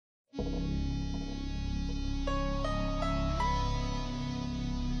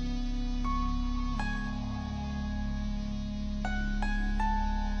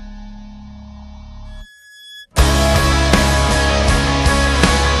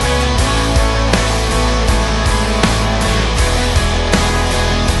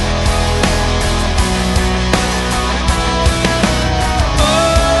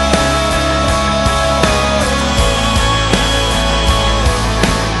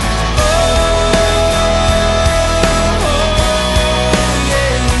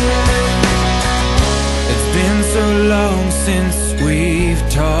since we've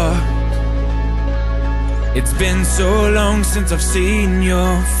talked. It's been so long since I've seen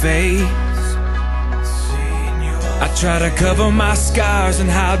your face. I try to cover my scars and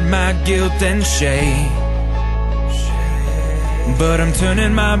hide my guilt and shame, but I'm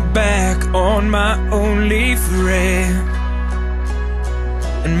turning my back on my only friend.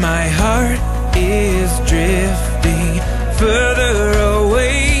 And my heart is drifting further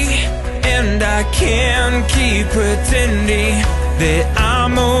away, and I can't keep pretending that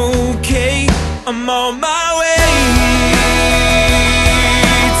I'm okay. I'm on my way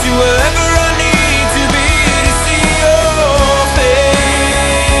to wherever I need to be to see your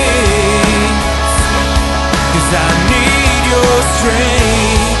face. 'Cause I need your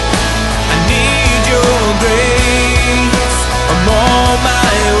strength, I need your grace. I'm on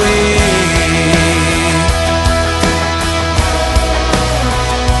my way.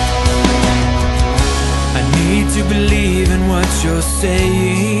 I need to believe in what you're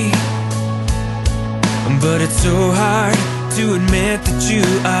saying, but it's so hard to admit that you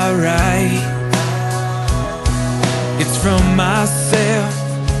are right. It's from myself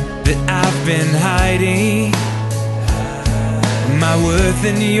that I've been hiding. My worth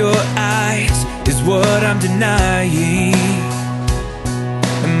in your eyes is what I'm denying.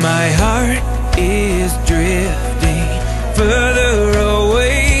 And my heart is drifting further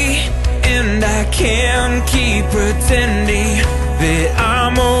away, and I can't keep pretending that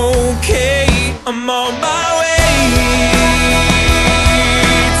I'm okay. I'm on my way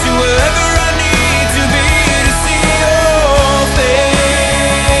to wherever I need to be to see your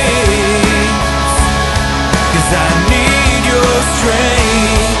face. 'Cause I need your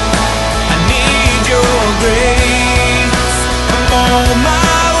strength, I need your grace. I'm on my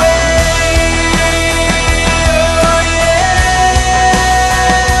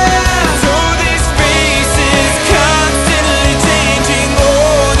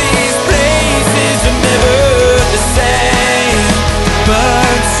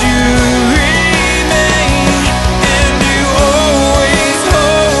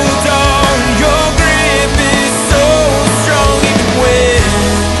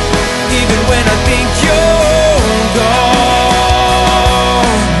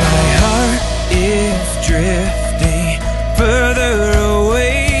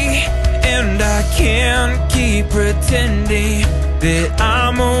pretending that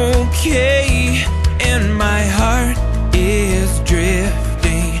I'm okay, and my heart is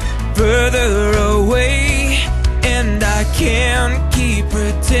drifting further away, and I can't keep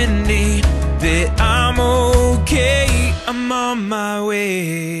pretending that I'm okay. I'm on my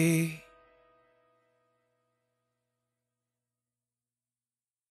way.